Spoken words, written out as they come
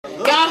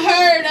Y'all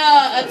heard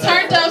a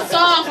turned up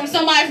song from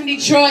somebody from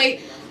Detroit.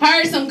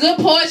 Heard some good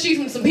poetry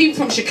from some people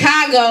from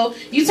Chicago.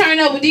 You turn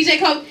up with DJ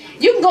Coke.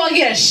 You can go and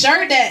get a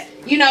shirt that,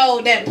 you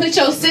know, that put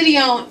your city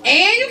on,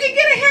 and you can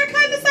get a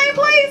haircut in the same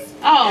place.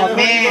 Oh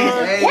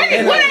man, where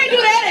did they do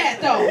that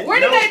at though? Where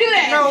did they do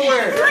that?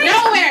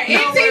 Nowhere.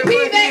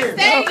 NTP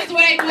Backstage is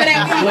where they do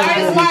that. We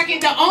Artist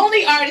Market, the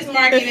only artist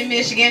market in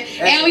Michigan,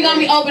 and we're gonna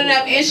be opening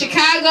up in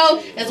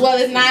Chicago as well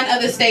as 9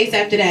 other states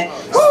after that.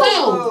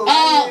 So,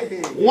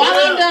 while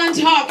I'm done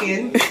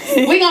talking,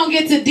 we're gonna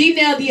get to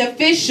D-Nail the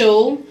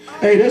official.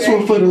 Hey, this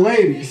one for the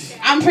ladies.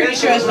 I'm pretty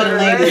sure it's for the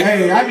ladies.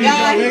 Hey, I need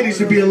y'all ladies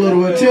to be a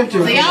little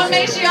attentive. So y'all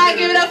make sure y'all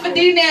give it up for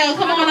D-Nail.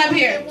 Come on up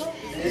here.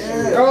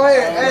 Go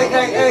ahead.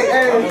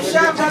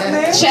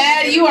 Hey.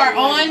 Chad, you are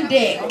on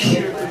deck.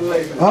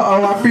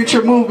 Uh-oh, our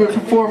feature movement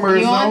performer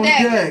is on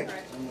deck.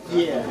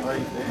 Yeah.